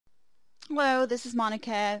Hello, this is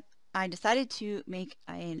Monica. I decided to make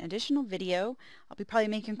an additional video. I'll be probably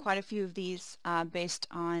making quite a few of these based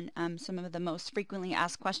on some of the most frequently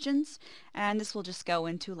asked questions, and this will just go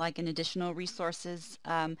into like an additional resources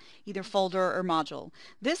either folder or module.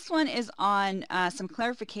 This one is on some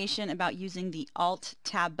clarification about using the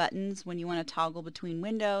Alt+Tab buttons when you want to toggle between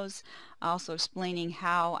windows, also explaining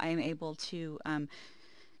how I'm able to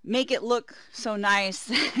make it look so nice,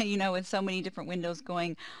 you know, with so many different windows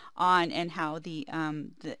going on, and how the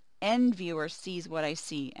end viewer sees what I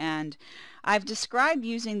see. And I've described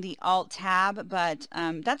using the Alt+Tab, but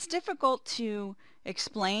that's difficult to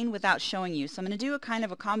explain without showing you. So I'm going to do a kind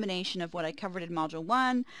of a combination of what I covered in Module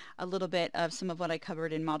 1, a little bit of some of what I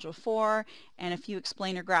covered in Module 4, and a few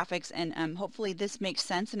explainer graphics, and hopefully this makes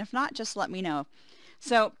sense, and if not, just let me know.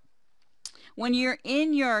 So when you're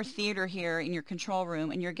in your theater here in your control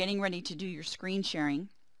room and you're getting ready to do your screen sharing,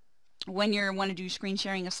 when you want to do screen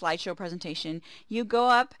sharing a slideshow presentation, you go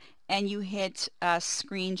up and you hit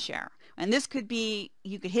screen share. And this could be,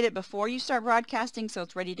 you could hit it before you start broadcasting so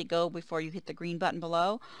it's ready to go before you hit the green button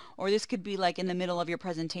below, or this could be like in the middle of your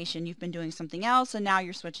presentation, you've been doing something else and now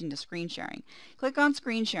you're switching to screen sharing. Click on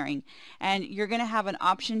screen sharing and you're going to have an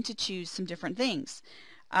option to choose some different things.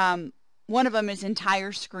 One of them is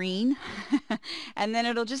entire screen, and then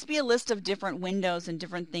it'll just be a list of different windows and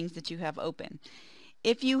different things that you have open.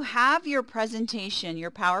 If you have your presentation,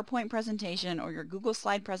 your PowerPoint presentation or your Google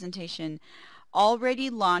Slide presentation already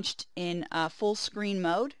launched in full screen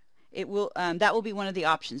mode, it will that will be one of the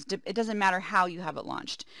options. It doesn't matter how you have it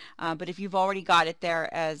launched, but if you've already got it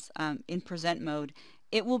there as in present mode,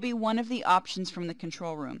 it will be one of the options from the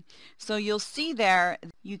control room. So you'll see there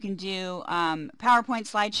you can do PowerPoint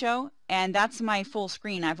slideshow, and that's my full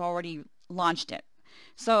screen. I've already launched it.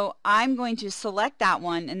 So I'm going to select that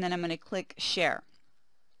one and then I'm going to click share.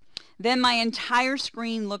 Then my entire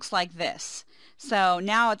screen looks like this. So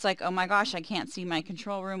now it's like, oh my gosh, I can't see my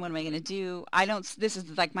control room. What am I going to do? This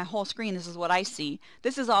is like my whole screen. This is what I see.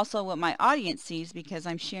 This is also what my audience sees because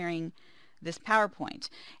I'm sharing this PowerPoint.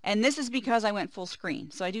 And this is because I went full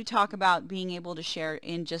screen. So I do talk about being able to share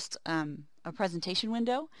in just a presentation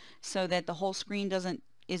window so that the whole screen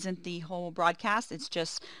isn't the whole broadcast. It's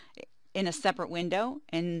just in a separate window,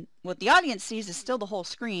 and what the audience sees is still the whole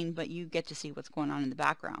screen, but you get to see what's going on in the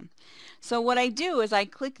background. So what I do is I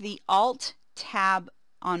click the Alt+Tab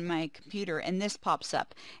on my computer and this pops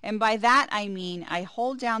up. And by that I mean I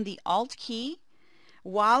hold down the Alt key.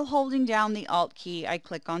 While holding down the Alt key, I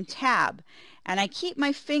click on Tab, and I keep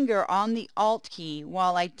my finger on the Alt key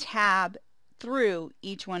while I tab through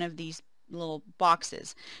each one of these little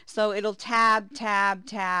boxes. So it'll tab, tab,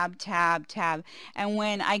 tab, tab, tab, and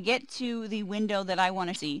when I get to the window that I want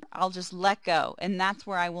to see, I'll just let go, and that's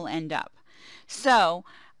where I will end up. So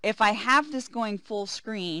if I have this going full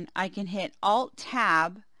screen, I can hit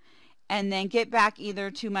Alt+Tab and then get back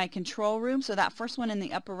either to my control room. So that first one in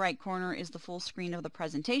the upper right corner is the full screen of the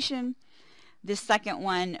presentation. This second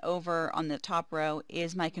one over on the top row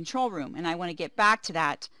is my control room, and I want to get back to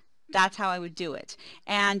that. That's how I would do it.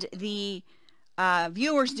 And the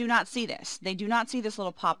viewers do not see this. They do not see this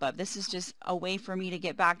little pop-up. This is just a way for me to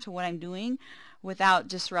get back to what I'm doing without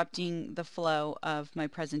disrupting the flow of my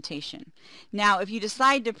presentation. Now, if you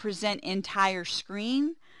decide to present entire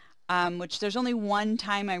screen, which there's only one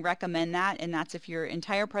time I recommend that, and that's if your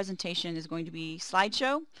entire presentation is going to be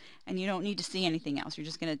slideshow and you don't need to see anything else. You're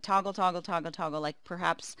just going to toggle, toggle, toggle, toggle, like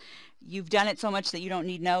perhaps you've done it so much that you don't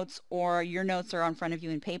need notes, or your notes are in front of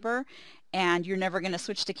you in paper and you're never going to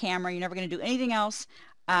switch to camera, you're never going to do anything else.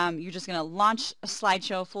 You're just going to launch a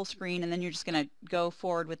slideshow full screen, and then you're just going to go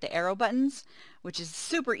forward with the arrow buttons, which is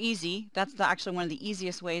super easy. That's actually one of the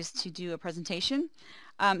easiest ways to do a presentation.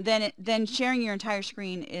 Then sharing your entire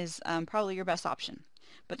screen is probably your best option.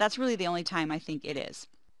 But that's really the only time I think it is.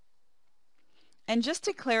 And just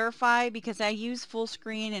to clarify, because I use full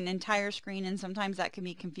screen and entire screen, and sometimes that can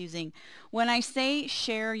be confusing, when I say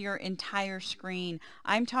share your entire screen,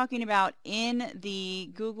 I'm talking about in the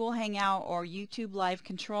Google Hangout or YouTube Live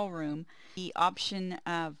control room, the option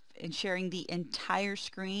of sharing the entire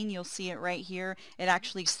screen. You'll see it right here. It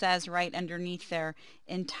actually says right underneath there,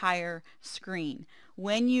 entire screen.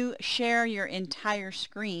 When you share your entire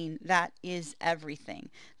screen, that is everything.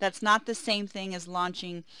 That's not the same thing as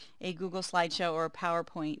launching a Google slideshow or a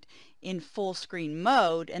PowerPoint in full screen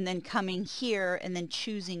mode and then coming here and then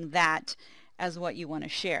choosing that as what you want to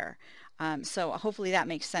share. So hopefully that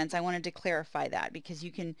makes sense. I wanted to clarify that because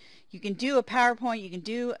you can do a PowerPoint, you can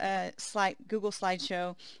do a Google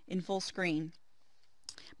slideshow in full screen,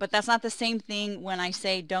 but that's not the same thing when I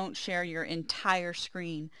say don't share your entire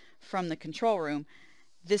screen from the control room.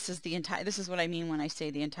 this is what I mean when I say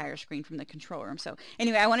the entire screen from the control room. So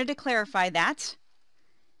anyway, I wanted to clarify that.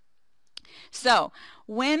 So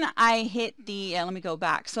when I hit the, let me go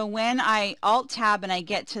back. So when I Alt-Tab and I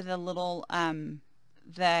get to the little,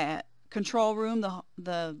 the control room,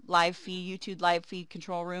 the live feed, YouTube live feed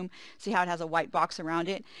control room, see how it has a white box around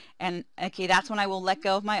it? And okay, that's when I will let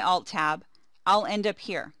go of my Alt-Tab. I'll end up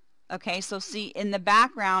here. Okay, so see in the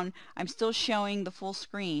background, I'm still showing the full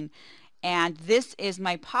screen. And this is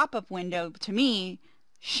my pop-up window to me,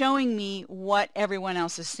 showing me what everyone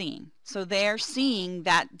else is seeing. So they're seeing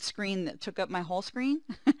that screen that took up my whole screen.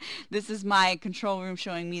 This is my control room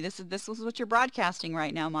showing me this is what you're broadcasting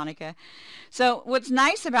right now, Monica. So what's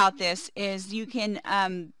nice about this is you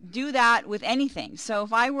can do that with anything. So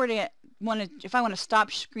if I were to if I want to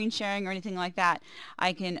stop screen sharing or anything like that,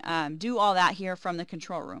 I can do all that here from the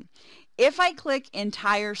control room. If I click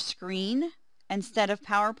entire screen instead of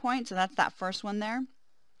PowerPoint, so that's that first one there,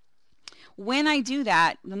 when I do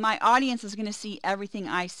that, my audience is going to see everything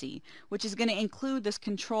I see, which is going to include this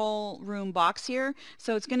control room box here.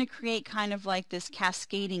 So it's going to create kind of like this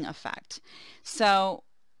cascading effect. So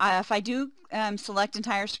if I do select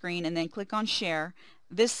entire screen and then click on share,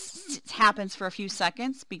 this happens for a few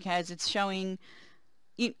seconds because it's showing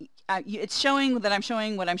that I'm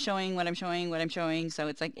showing what I'm showing, what I'm showing, what I'm showing. So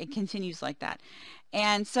it's like it continues like that.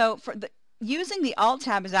 And so for using the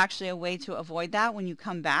Alt-Tab is actually a way to avoid that when you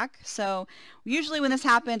come back. So usually when this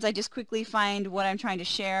happens, I just quickly find what I'm trying to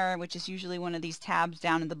share, which is usually one of these tabs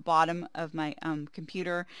down at the bottom of my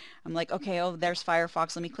computer. I'm like, okay, oh, there's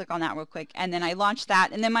Firefox. Let me click on that real quick. And then I launch that.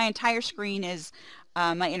 And then my entire screen is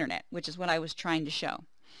my internet, which is what I was trying to show.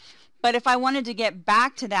 But if I wanted to get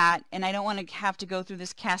back to that and I don't want to have to go through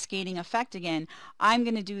this cascading effect again, I'm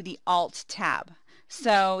going to do the Alt-Tab.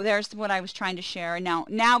 So there's what I was trying to share. Now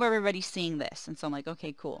everybody's seeing this. And so I'm like,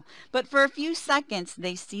 okay, cool. But for a few seconds,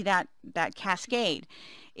 they see that cascade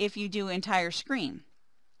if you do entire screen.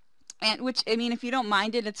 And which, I mean, if you don't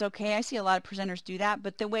mind it, it's okay. I see a lot of presenters do that.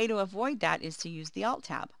 But the way to avoid that is to use the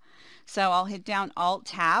Alt-Tab. So I'll hit down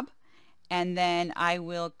Alt-Tab, and then I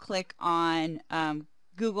will click on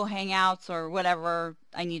Google Hangouts or whatever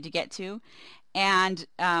I need to get to. And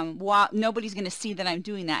while nobody's going to see that I'm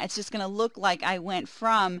doing that, it's just going to look like I went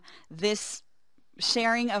from this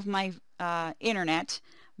sharing of my internet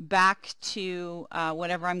back to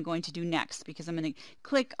whatever I'm going to do next, because I'm going to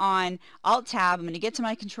click on Alt-Tab. I'm going to get to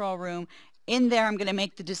my control room. In there, I'm going to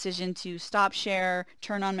make the decision to stop share,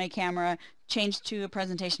 turn on my camera, change to a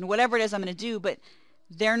presentation, whatever it is I'm going to do, but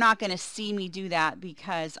they're not going to see me do that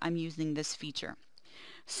because I'm using this feature.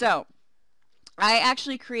 So I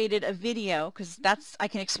actually created a video because I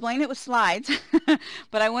can explain it with slides,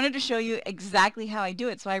 but I wanted to show you exactly how I do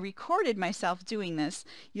it. So I recorded myself doing this.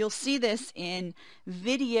 You'll see this in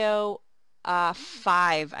video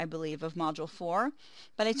 5, I believe, of module 4.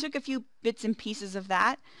 But I took a few bits and pieces of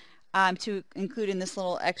that to include in this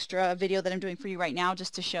little extra video that I'm doing for you right now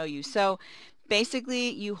just to show you. So basically,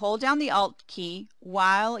 you hold down the Alt key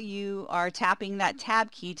while you are tapping that Tab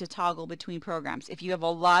key to toggle between programs. If you have a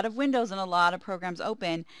lot of windows and a lot of programs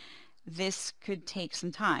open, this could take some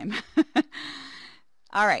time.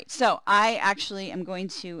 All right, so I actually am going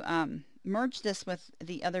to merge this with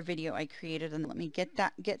the other video I created, and let me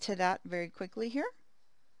get to that very quickly here.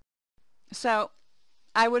 So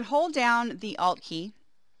I would hold down the Alt key,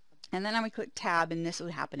 and then I would click Tab, and this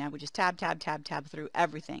would happen. I would just tab, tab, tab, tab through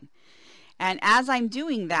everything. And as I'm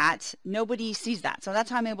doing that, nobody sees that. So that's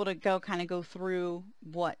how I'm able to kind of go through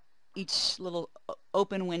what each little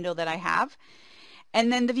open window that I have.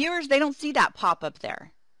 And then the viewers, they don't see that pop up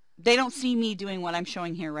there. They don't see me doing what I'm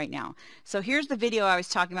showing here right now. So here's the video I was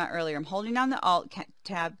talking about earlier. I'm holding down the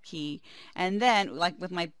Alt-Tab key, and then like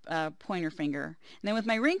with my pointer finger. And then with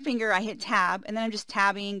my ring finger, I hit Tab, and then I'm just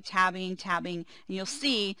tabbing, tabbing, tabbing. And you'll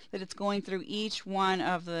see that it's going through each one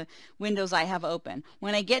of the windows I have open.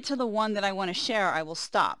 When I get to the one that I want to share, I will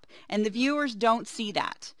stop. And the viewers don't see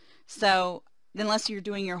that. So unless you're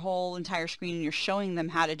doing your whole entire screen and you're showing them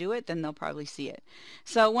how to do it, then they'll probably see it.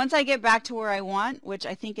 So once I get back to where I want, which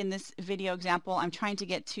I think in this video example, I'm trying to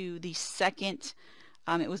get to the second,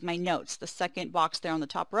 it was my notes, the second box there on the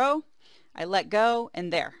top row. I let go,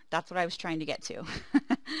 and there, that's what I was trying to get to.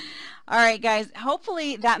 All right, guys,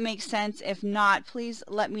 hopefully that makes sense. If not, please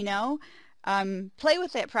let me know. Play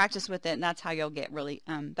with it, practice with it, and that's how you'll get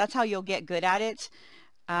that's how you'll get good at it.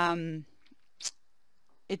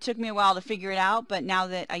 It took me a while to figure it out, but now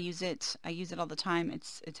that I use it all the time.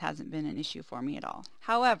 It hasn't been an issue for me at all.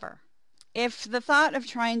 However, if the thought of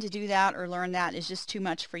trying to do that or learn that is just too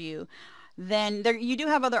much for you, then you do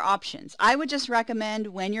have other options. I would just recommend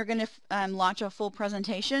when you're going to launch a full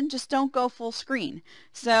presentation, just don't go full screen.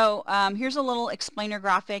 So here's a little explainer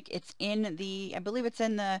graphic. It's in the, I believe it's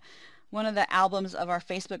in the one of the albums of our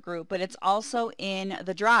Facebook group, but it's also in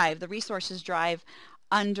the drive, the resources drive,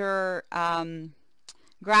 under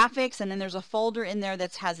graphics, and then there's a folder in there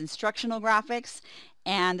that has instructional graphics,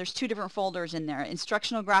 and there's two different folders in there: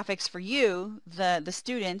 instructional graphics for you, the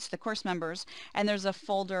students, the course members, and there's a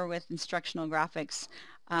folder with instructional graphics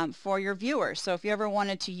for your viewers. So if you ever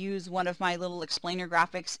wanted to use one of my little explainer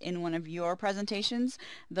graphics in one of your presentations,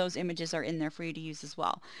 those images are in there for you to use as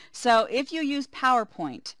well. So if you use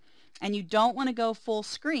PowerPoint and you don't want to go full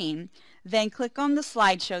screen, then click on the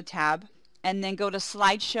slideshow tab and then go to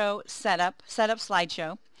slideshow setup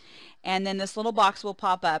slideshow, and then this little box will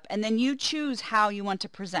pop up, and then you choose how you want to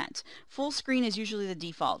present. Full screen is usually the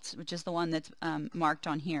default, which is the one that's marked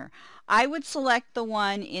on here. I would select the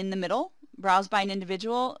one in the middle, browse by an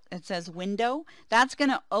individual. It says window. That's going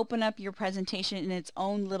to open up your presentation in its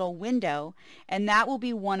own little window, and that will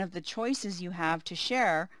be one of the choices you have to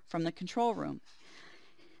share from the control room.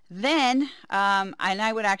 Then, and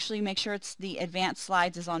I would actually make sure it's the advanced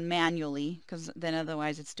slides is on manually, because then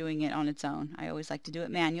otherwise it's doing it on its own. I always like to do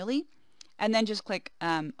it manually. And then just click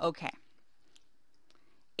OK.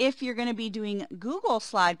 If you're going to be doing Google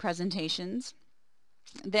slide presentations,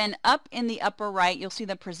 then up in the upper right you'll see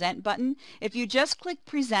the present button. If you just click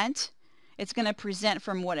present, it's going to present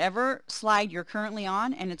from whatever slide you're currently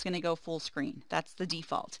on, and it's going to go full screen. That's the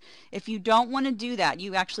default. If you don't want to do that,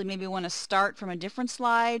 you actually maybe want to start from a different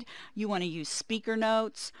slide, you want to use speaker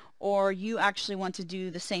notes, or you actually want to do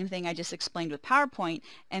the same thing I just explained with PowerPoint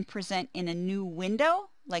and present in a new window,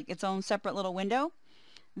 like its own separate little window,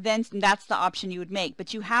 then that's the option you would make.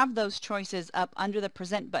 But you have those choices up under the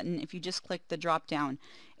present button if you just click the drop down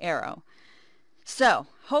arrow. So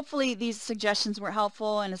hopefully these suggestions were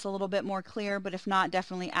helpful and it's a little bit more clear, but if not,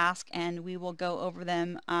 definitely ask and we will go over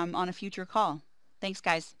them on a future call. Thanks,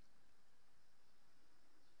 guys.